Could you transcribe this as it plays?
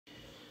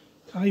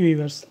Hi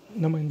viewers,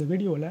 நம்ம இந்த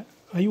வீடியோவில்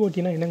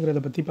ஐஓடினா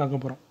என்னங்கிறத பற்றி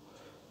பார்க்க போகிறோம்.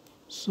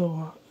 ஸோ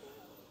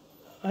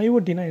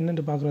ஐஓடினா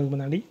என்னென்னு பார்க்குறதுக்கு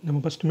முன்னாடி நம்ம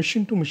ஃபஸ்ட்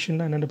மிஷின் டு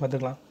மிஷின்னா என்னென்னு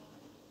பார்த்துக்கலாம்.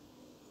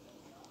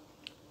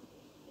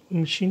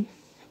 மிஷின்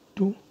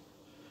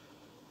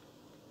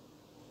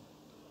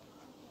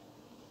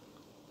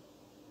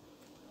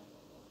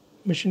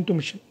டு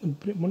மிஷின்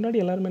முன்னாடி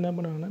எல்லாருமே என்ன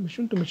பண்ணுவாங்கன்னா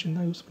மிஷின் டு மிஷின்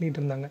தான் யூஸ்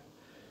பண்ணிகிட்டு இருந்தாங்க.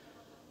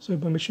 ஸோ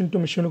இப்போ மிஷின்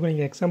டு மிஷினுக்கு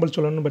நீங்கள் எக்ஸாம்பிள்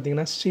சொல்லணும்னு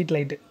பார்த்தீங்கன்னா ஸ்ட்ரீட்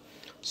லைட்டு.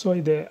 ஸோ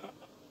இது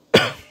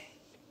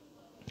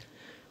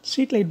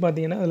ஸ்ட்ரீட் லைட்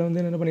பார்த்தீங்கன்னா அதில் வந்து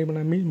என்ன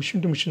பண்ணியிருப்பாங்க,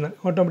 மிஷின் டு மிஷின் தான்,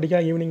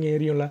 ஆட்டோமேட்டிக்காக ஈவினிங்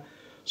எரியும்ல.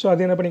 ஸோ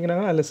அது என்ன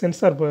பண்ணிக்கிறாங்க, அதில்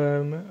சென்சார்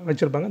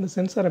வச்சுருப்பாங்க. அந்த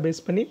சென்சாரை பேஸ்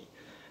பண்ணி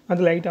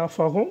அந்த லைட் ஆஃப்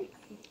ஆகும்,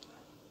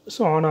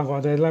 ஸோ ஆன் ஆகும்.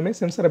 அது எல்லாமே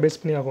சென்சாரை பேஸ்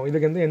பண்ணி ஆகும்.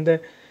 இதுக்கு வந்து எந்த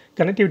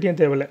கனெக்டிவிட்டியும்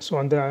தேவையில்லை. ஸோ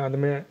அந்த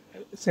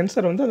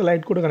சென்சார் வந்து அந்த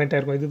லைட் கூட கனெக்ட்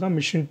ஆகிருக்கும். இதுதான்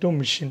மிஷின் டு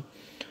மிஷின்.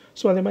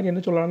 ஸோ அதே மாதிரி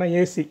என்ன சொல்லலாம்னா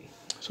ஏசி.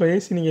 ஸோ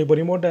ஏசி நீங்கள் இப்போ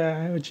ரிமோட்டை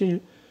வச்சு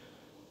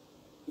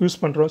யூஸ்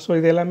பண்ணுறோம். ஸோ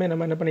இது எல்லாமே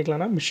நம்ம என்ன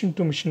பண்ணிக்கலாம்னா மிஷின்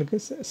டு மிஷினுக்கு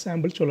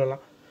சாம்பிள்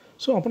சொல்லலாம்.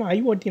 ஸோ அப்புறம்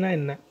ஐஓடினா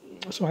என்ன?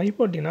 ஸோ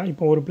ஐஓடினா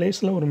இப்போ ஒரு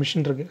பிளேஸில் ஒரு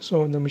மிஷின் இருக்குது. ஸோ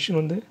இந்த மிஷின்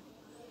வந்து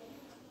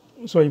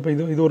ஸோ இப்போ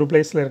இது ஒரு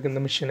பிளேஸில் இருக்குது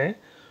இந்த மிஷினு.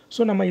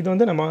 ஸோ நம்ம இதை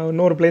வந்து நம்ம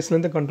இன்னொரு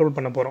பிளேஸ்லேருந்து கண்ட்ரோல்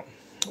பண்ண போகிறோம்.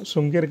 ஸோ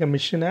இங்கே இருக்க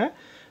மிஷினை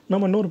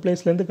நம்ம இன்னொரு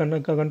பிளேஸ்லேருந்து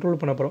கண்ட்ரோல்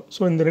பண்ண போகிறோம்.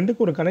 ஸோ இந்த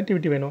ரெண்டுக்கும் ஒரு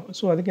கனெக்டிவிட்டி வேணும்.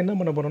 ஸோ அதுக்கு என்ன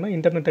பண்ண போகிறோம்னா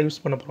இன்டர்நெட்டை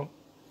யூஸ் பண்ண போகிறோம்.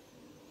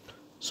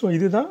 ஸோ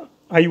இதுதான்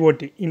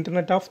IoT,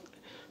 internet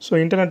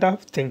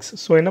of things.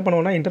 So என்ன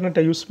பண்ணுவோம்னா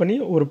இன்டர்நெட்டை யூஸ் பண்ணி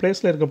ஒரு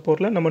பிளேஸில் இருக்க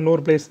பொருளை நம்ம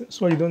இன்னொரு பிளேஸ்,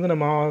 ஸோ இது வந்து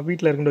நம்ம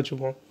வீட்டில் இருக்குன்னு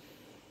வச்சுப்போம்.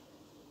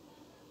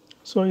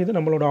 ஸோ இது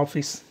நம்மளோட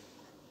ஆஃபீஸ்.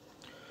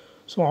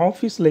 ஸோ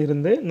ஆஃபீஸில்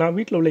இருந்து நான்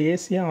வீட்டில் உள்ள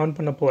ஏசியை ஆன்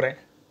பண்ண போகிறேன்.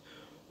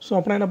 ஸோ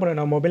அப்புறம் என்ன பண்ணேன்,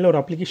 நான் மொபைலில் ஒரு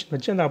அப்ளிகேஷன்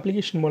வச்சு அந்த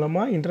அப்ளிகேஷன்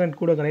மூலமாக இன்டர்நெட்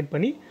கூட கனெக்ட்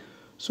பண்ணி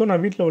ஸோ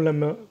நான் வீட்டில் உள்ள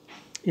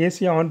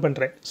ஏசியை ஆன்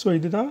பண்ணுறேன். ஸோ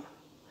இதுதான்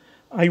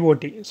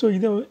ஐஓடி. ஸோ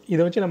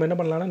இதை வச்சு நம்ம என்ன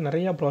பண்ணலாம்னா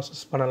நிறையா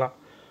ப்ராசஸ் பண்ணலாம்.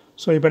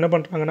 ஸோ இப்போ என்ன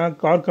பண்ணுறாங்கன்னா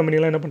கார்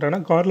கம்பெனிலாம் என்ன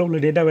பண்ணுறாங்கன்னா காரில் உள்ள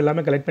டேட்டாவை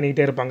எல்லாமே கலெக்ட்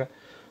பண்ணிக்கிட்டே இருப்பாங்க.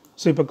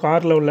 ஸோ இப்போ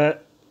காரில் உள்ள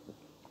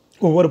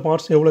ஒவ்வொரு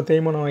பார்ட்ஸ் எவ்வளோ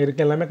தேய்மானம்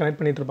இருக்குது எல்லாமே கனெக்ட்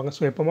பண்ணிகிட்டு இருப்பாங்க.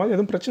 ஸோ எப்போமாவது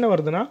எதுவும் பிரச்சனை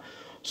வருதுன்னா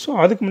ஸோ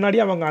அதுக்கு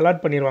முன்னாடியே அவங்க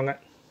அலாட் பண்ணிடுவாங்க.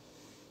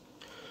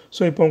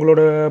 ஸோ இப்போ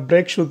உங்களோட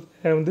பிரேக் ஷூ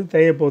வந்து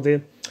தேய போகுது,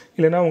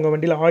 இல்லைனா உங்கள்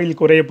வண்டியில் ஆயில்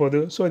குறைய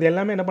போகுது. ஸோ இது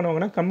எல்லாமே என்ன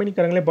பண்ணுவாங்கன்னா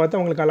கம்பெனிக்காரங்களே பார்த்து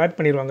அவங்களுக்கு அலாட்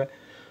பண்ணிடுவாங்க.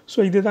 ஸோ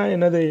இதுதான்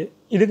என்னது,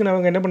 இதுக்கு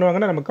அவங்க என்ன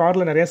பண்ணுவாங்கன்னா நம்ம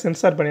காரில் நிறையா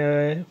சென்சார்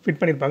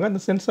ஃபிட் பண்ணியிருப்பாங்க.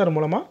 அந்த சென்சார்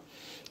மூலமாக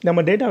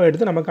நம்ம டேட்டாவை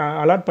எடுத்து நமக்கு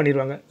அலாட்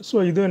பண்ணிடுவாங்க.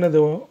 ஸோ இது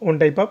என்னது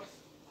ஒன் டைப் ஆஃப்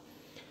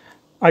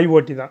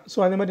ஐஓடி தான். ஸோ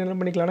அதே மாதிரி என்ன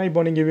பண்ணிக்கலாம்னா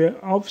இப்போ நீங்கள்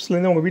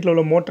ஆஃபீஸ்லேருந்து உங்கள் வீட்டில்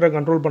உள்ள மோட்டரை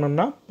கண்ட்ரோல்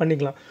பண்ணணும்னா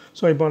பண்ணிக்கலாம்.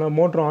 ஸோ இப்போ நான்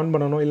மோட்டர் ஆன்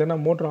பண்ணணும், இல்லைனா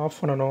மோட்டர் ஆஃப்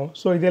பண்ணணும்.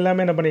 ஸோ இது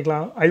எல்லாமே என்ன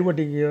பண்ணிக்கலாம்,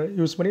 ஐஓடிக்கு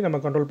யூஸ் பண்ணி நம்ம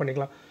கண்ட்ரோல்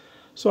பண்ணிக்கலாம்.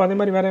 ஸோ அதே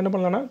மாதிரி வேறு என்ன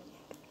பண்ணலாம்னா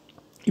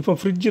இப்போ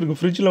ஃப்ரிட்ஜ் இருக்குது.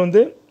 ஃப்ரிட்ஜில்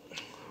வந்து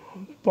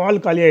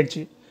பால் காலி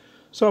ஆகிடுச்சு.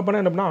 ஸோ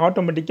அப்போனா என்ன பண்ணால்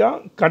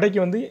ஆட்டோமேட்டிக்காக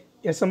கடைக்கு வந்து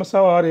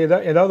எஸ்எம்எஸ்ஸாக ஆர்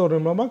ஏதாவது ஒரு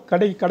மூலமாக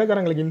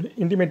கடைக்காரங்களுக்கு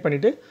இன்டிமேட்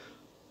பண்ணிவிட்டு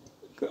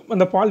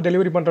அந்த பால்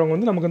டெலிவரி பண்ணுறவங்க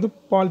வந்து நமக்கு வந்து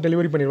பால்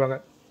டெலிவரி பண்ணிடுவாங்க.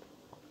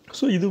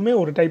 ஸோ இதுவுமே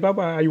ஒரு டைப் ஆஃப்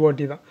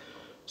ஐஓடி தான்.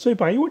 ஸோ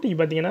இப்போ ஐஓடிக்கு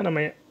பார்த்திங்கன்னா நம்ம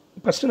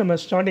ஃபஸ்ட்டு நம்ம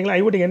ஸ்டார்டிங்கில்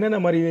ஐஓடிக்கு என்னென்ன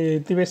மாதிரி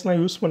டிவைஸ்லாம்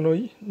யூஸ்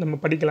பண்ணி நம்ம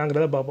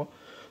படிக்கலாங்கிறத பார்ப்போம்.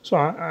 So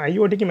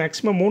ஐஓடிக்கு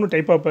maximum 3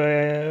 type of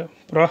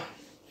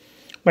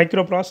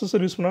micro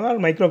processor use பண்ணுவாங்க,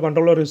 மைக்ரோ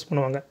கண்ட்ரோலர் யூஸ்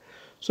பண்ணுவாங்க.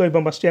 ஸோ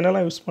இப்போ ஃபஸ்ட்டு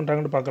என்னெல்லாம் யூஸ்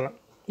பண்ணுறாங்கன்னு பார்க்கலாம்.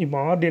 இப்போ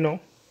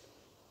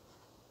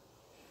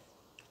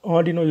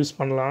ஆர்டினோ யூஸ்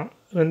பண்ணலாம்.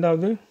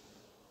 ரெண்டாவது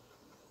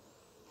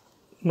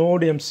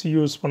நோடு எம்சியூ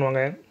யூஸ்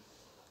பண்ணுவாங்க.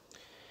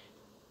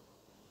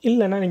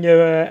 இல்லைன்னா நீங்கள்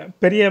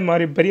பெரிய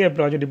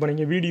ப்ராஜெக்ட் இப்போ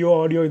நீங்கள் வீடியோ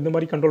ஆடியோ இந்த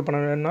மாதிரி கண்ட்ரோல்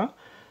பண்ணணுன்னா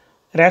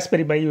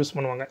ராஸ்பெரி பை யூஸ்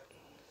பண்ணுவாங்க.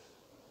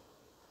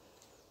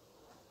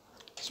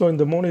 ஸோ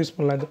இந்த 3 யூஸ்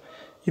பண்ணலாம்.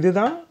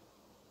 இதுதான்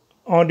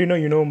ஆர்டினோ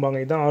யூனோம்பாங்க.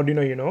 இதுதான்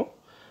ஆர்டினோ யூனோ.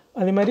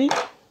 அதே மாதிரி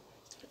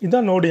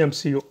இதுதான் node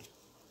MCU.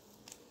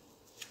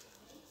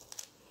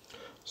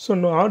 So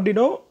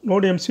Arduino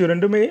node MCU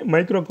ரெண்டுமே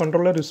மைக்ரோ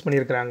கண்ட்ரோலர் யூஸ்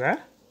பண்ணியிருக்கிறாங்க.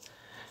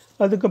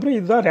 அதுக்கப்புறம்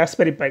இதுதான்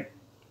ராஸ்பெரி பை.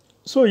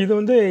 ஸோ இது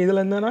வந்து இதில்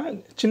என்னென்னா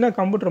சின்ன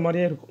கம்ப்யூட்டர்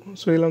மாதிரியே இருக்கும்.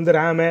 ஸோ இதில் வந்து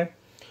ரேமு,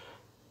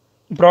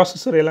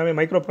 ப்ராசஸர் எல்லாமே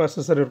மைக்ரோ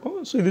ப்ராசஸர் இருக்கும்.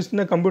 ஸோ இது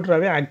சின்ன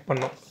கம்ப்யூட்டராகவே ஆக்ட்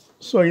பண்ணும்.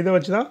 ஸோ இதை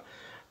வச்சு தான்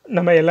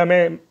நம்ம எல்லாமே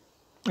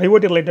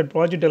ஐஓடி ரிலேட்டட்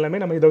ப்ராஜெக்ட்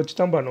எல்லாமே நம்ம இதை வச்சு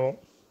தான் பண்ணுவோம்.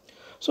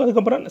 ஸோ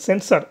அதுக்கப்புறம்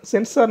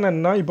சென்சார்னு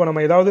என்னன்னா இப்போ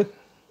நம்ம ஏதாவது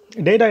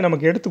டேட்டா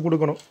நமக்கு எடுத்து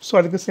கொடுக்கணும். ஸோ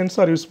அதுக்கு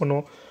சென்சார் யூஸ்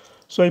பண்ணுவோம்.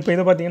 ஸோ இப்போ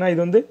இதை பார்த்திங்கன்னா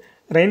இது வந்து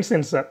ரெயின்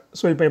சென்சார்.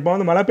 ஸோ இப்போ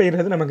வந்து மழை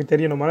பெய்கிறது நமக்கு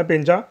தெரியணும். மழை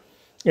பெஞ்சால்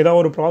ஏதாவது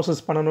ஒரு ப்ராசஸ்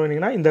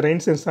பண்ணணும்னா இந்த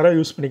ரெயின் சென்சாரை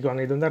யூஸ்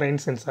பண்ணிக்குவாங்க. இது வந்து ரெயின்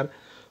சென்சார்.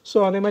 ஸோ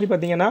அதே மாதிரி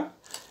பார்த்திங்கன்னா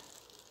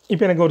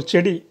இப்போ எனக்கு ஒரு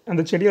செடி,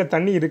 அந்த செடியில்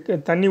தண்ணி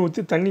இருக்குது, தண்ணி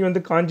ஊற்றி தண்ணி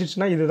வந்து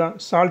காஞ்சிச்சுன்னா இதுதான்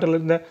சால்ட்டில்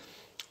இருந்த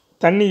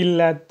தண்ணி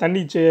இல்லை,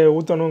 தண்ணி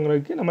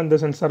ஊற்றணுங்கிறதுக்கு நம்ம இந்த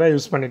சென்சாரை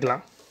யூஸ்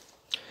பண்ணிக்கலாம்.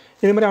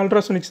 இதே மாதிரி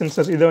அல்ட்ராசோனிக்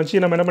சென்சர், இதை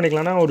வச்சு நம்ம என்ன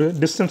பண்ணிக்கலாம்னா ஒரு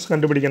டிஸ்டன்ஸ்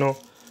கண்டுபிடிக்கணும்.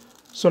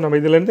 ஸோ நம்ம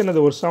இதிலேருந்து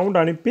என்னது ஒரு சவுண்ட்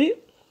அனுப்பி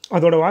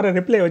அதோட வர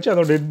ரிப்ளை வச்சு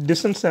அதோட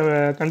டிஸ்டன்ஸை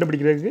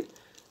கண்டுபிடிக்கிறதுக்கு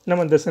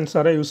நம்ம இந்த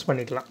சென்சாரை யூஸ்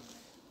பண்ணிக்கலாம்.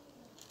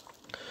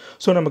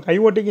 ஸோ நமக்கு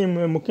ஐஓடிக்கு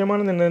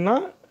முக்கியமானது என்னென்னா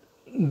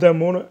இந்த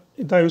 3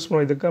 இதான் யூஸ்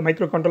பண்ணுவோம். இதுக்கு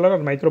மைக்ரோ கண்ட்ரோலர்,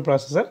 அது மைக்ரோ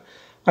ப்ராசஸர்,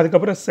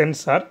 அதுக்கப்புறம்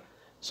சென்சார்.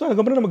 ஸோ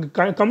அதுக்கப்புறம் நமக்கு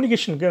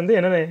கம்யூனிகேஷனுக்கு வந்து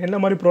என்ன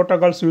மாதிரி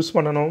ப்ரோட்டோகால்ஸ் யூஸ்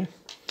பண்ணணும்.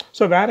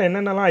 ஸோ வேறு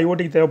என்னென்னலாம்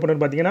ஐஓடிக்கு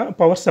தேவைப்படுன்னு பார்த்தீங்கன்னா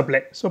power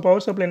supply. So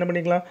power supply என்ன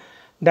பண்ணிக்கலாம்,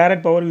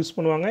 டைரக்ட் பவர் யூஸ்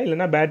பண்ணுவாங்க,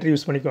 இல்லைனா பேட்ரி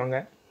யூஸ் பண்ணிக்குவாங்க.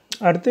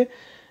 அடுத்து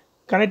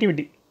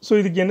கனெக்டிவிட்டி. ஸோ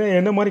இதுக்கு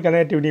என்ன மாதிரி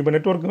கனெக்டிவிட்டி இப்போ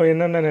நெட்வொர்க்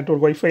என்னென்ன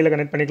நெட்வொர்க் ஒய்ஃபைல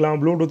கனெக்ட் பண்ணிக்கலாம்,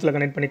 ப்ளூடூத்தில்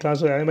கனெக்ட் பண்ணிக்கலாம்.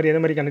 ஸோ அதே மாதிரி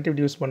எந்த மாதிரி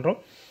கனெக்டிவிட்டி யூஸ் பண்ணுறோம்,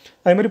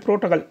 அதே மாதிரி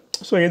ப்ரோட்டோக்கால்.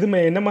 ஸோ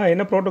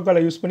என்ன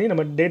ப்ரோட்டோக்காலை யூஸ் பண்ணி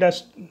நம்ம டேட்டா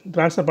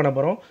ட்ரான்ஸ்ஃபர் பண்ண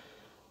போகிறோம்.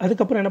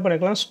 அதுக்கப்புறம் என்ன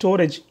பண்ணிக்கலாம்,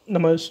 ஸ்டோரேஜ்.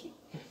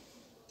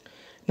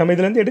 நம்ம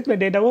இதுலேருந்து எடுக்கிற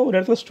டேட்டாவை ஒரு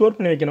இடத்துல ஸ்டோர்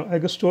பண்ணி வைக்கணும்.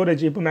 அதுக்கு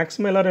ஸ்டோரேஜ். இப்போ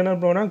மேக்ஸிமம் எல்லோரும் என்ன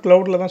பண்ணுவோம்னா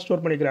க்ளவுடில் தான்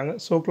ஸ்டோர் பண்ணிக்கிறாங்க.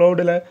 ஸோ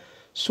க்ளவுடில்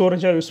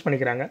ஸ்டோரேஜாக யூஸ்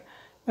பண்ணிக்கிறாங்க.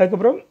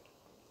 அதுக்கப்புறம்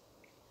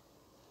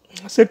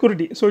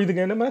செக்யூரிட்டி. ஸோ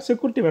இதுக்கு என்னமா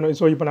செக்யூரிட்டி வேணும்.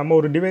 ஸோ இப்போ நம்ம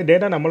ஒரு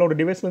டேட்டா நம்மளோட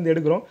டிவைஸ்லேருந்து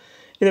எடுக்கிறோம்,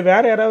 இதை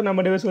வேறு யாராவது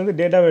நம்ம டிவைஸ்லேருந்து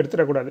டேட்டாவை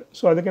எடுத்துடக்கூடாது.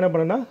 ஸோ அதுக்கு என்ன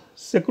பண்ணணும்னா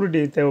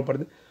செக்யூரிட்டி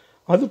தேவைப்படுது.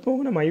 அது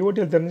போக நம்ம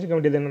ஐஓடியில் தெரிஞ்சுக்க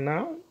வேண்டியது என்னென்னா,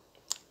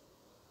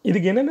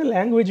 இதுக்கு என்னென்ன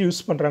லாங்குவேஜ்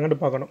யூஸ் பண்ணுறாங்கன்னு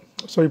பார்க்கணும்.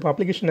 ஸோ இப்போ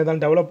அப்ளிகேஷன்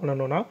எதாவது டெவலப்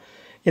பண்ணணும்னா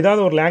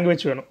ஏதாவது ஒரு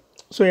லாங்குவேஜ் வேணும்.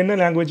 ஸோ என்ன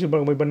லாங்குவேஜ்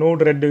இப்போ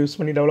நோட் ரெட் யூஸ்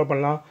பண்ணி டெவலப்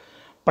பண்ணலாம்,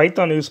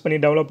 பைத்தான் யூஸ் பண்ணி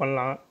டெவலப்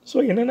பண்ணலாம். ஸோ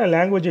என்னென்ன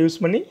லாங்குவேஜை யூஸ்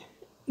பண்ணி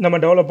நம்ம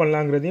டெவலப்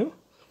பண்ணலாங்கிறதையும்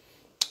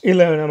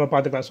இல்லை நம்ம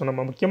பார்த்துக்கலாம். ஸோ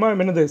நம்ம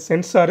முக்கியமாக என்னது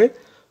சென்சாரு.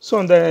 ஸோ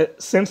அந்த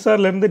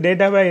சென்சார்லேருந்து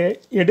டேட்டாவை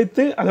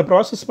எடுத்து அதை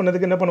ப்ராசஸ்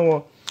பண்ணதுக்கு என்ன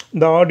பண்ணுவோம்,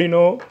 இந்த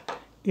ஆர்டினோ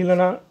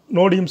இல்லைனா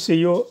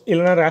நோடிஎம்சியோ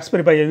இல்லைனா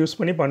ராஸ்பெரி பையை யூஸ்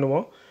பண்ணி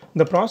பண்ணுவோம்.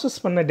 இந்த ப்ராசஸ்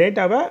பண்ண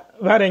டேட்டாவை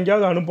வேறு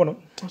எங்கேயாவது அனுப்பணும்.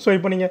 ஸோ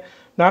இப்போ நீங்கள்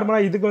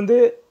நார்மலாக இதுக்கு வந்து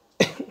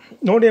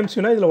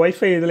நோடிஎம்சினா இதில்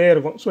ஒய்ஃபை இதிலே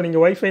இருக்கும். ஸோ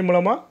நீங்கள் ஒய்ஃபை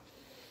மூலமாக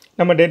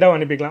நம்ம டேட்டாவை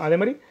அனுப்பிக்கலாம். அதே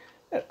மாதிரி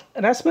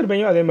ராஸ்பெரி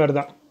பையும் அதே மாதிரி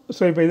தான்.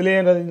 ஸோ இப்போ இதிலே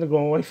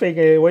இருக்கும்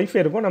ஒய்ஃபை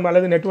இருக்கும், நம்ம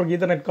அல்லது நெட்வொர்க்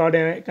ஈத்தர்நெட் கார்டு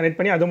கனெக்ட்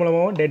பண்ணி அது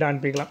மூலமாகவும் டேட்டா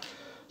அனுப்பிக்கலாம்.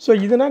 ஸோ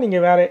இதுனா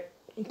நீங்கள் வேறு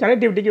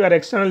கனெக்டிவிட்டிக்கு வேறு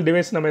எக்ஸ்டர்னல்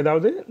டிவைஸ் நம்ம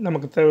ஏதாவது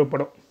நமக்கு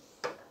தேவைப்படும்.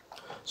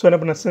 ஸோ என்ன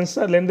பண்ண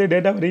சென்சார்லேருந்து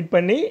டேட்டாவை ரீட்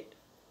பண்ணி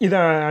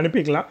இதை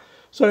அனுப்பிக்கலாம்.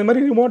 ஸோ அது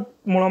மாதிரி ரிமோட்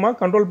மூலமாக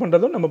கண்ட்ரோல்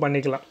பண்ணுறதும் நம்ம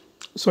பண்ணிக்கலாம்.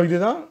 ஸோ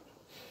இதுதான்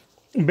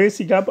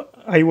பேசிக்காக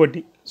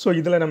ஐஓடி. ஸோ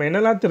இதில் நம்ம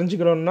என்னெல்லாம்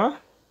தெரிஞ்சுக்கிறோம்னா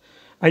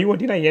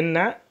ஐஓடினா என்ன.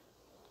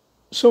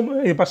 ஸோ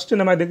இது ஃபஸ்ட்டு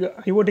நம்ம இதுக்கு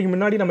ஐஓடிக்கு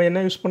முன்னாடி நம்ம என்ன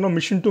யூஸ் பண்ணோம்,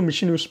 மிஷின் டு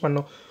மிஷின் யூஸ்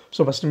பண்ணோம்.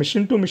 So first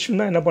machine to machine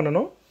தான் என்ன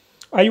பண்ணணும்.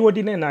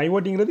 ஐஓடினா என்ன,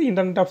 ஐஓடிங்கிறது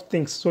internet of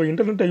things. So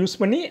இன்டர்நெட்டை use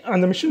பண்ணி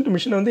அந்த மிஷின் டு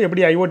மிஷினை வந்து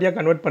எப்படி ஐஓடியாக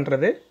கன்வெர்ட்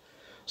பண்ணுறது,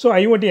 ஸோ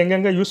ஐஓடி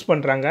எங்கெங்கே யூஸ்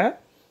பண்ணுறாங்க,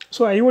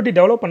 ஸோ ஐஓடி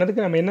டெவலப்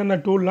பண்ணதுக்கு நம்ம என்னென்ன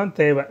டூல்லாம்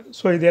தேவை.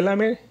 ஸோ இது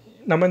எல்லாமே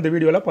நம்ம இந்த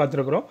வீடியோவில்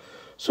பார்த்துருக்குறோம்.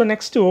 ஸோ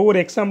நெக்ஸ்ட்டு ஒவ்வொரு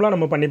எக்ஸாம்பிளாக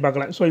நம்ம பண்ணி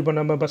பார்க்கலாம். ஸோ இப்போ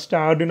நம்ம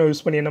ஃபஸ்ட்டு ஆர்டினோ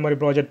யூஸ் பண்ணி என்ன மாதிரி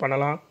ப்ராஜெக்ட்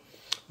பண்ணலாம்,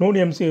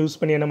 நோடிஎம்சி யூஸ்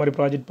பண்ணி என்ன மாதிரி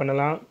ப்ராஜெக்ட்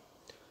பண்ணலாம்,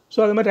 ஸோ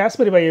அது மாதிரி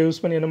ராஸ்பெரி பையை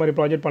யூஸ் பண்ணி என்ன மாதிரி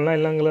ப்ராஜெக்ட் பண்ணலாம்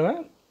இல்லைங்களா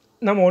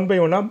நம்ம ஒன் பை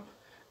ஒன்னாக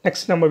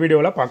நெக்ஸ்ட் நம்ம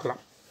வீடியோவில் பார்க்கலாம்.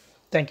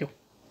 தேங்க்யூ.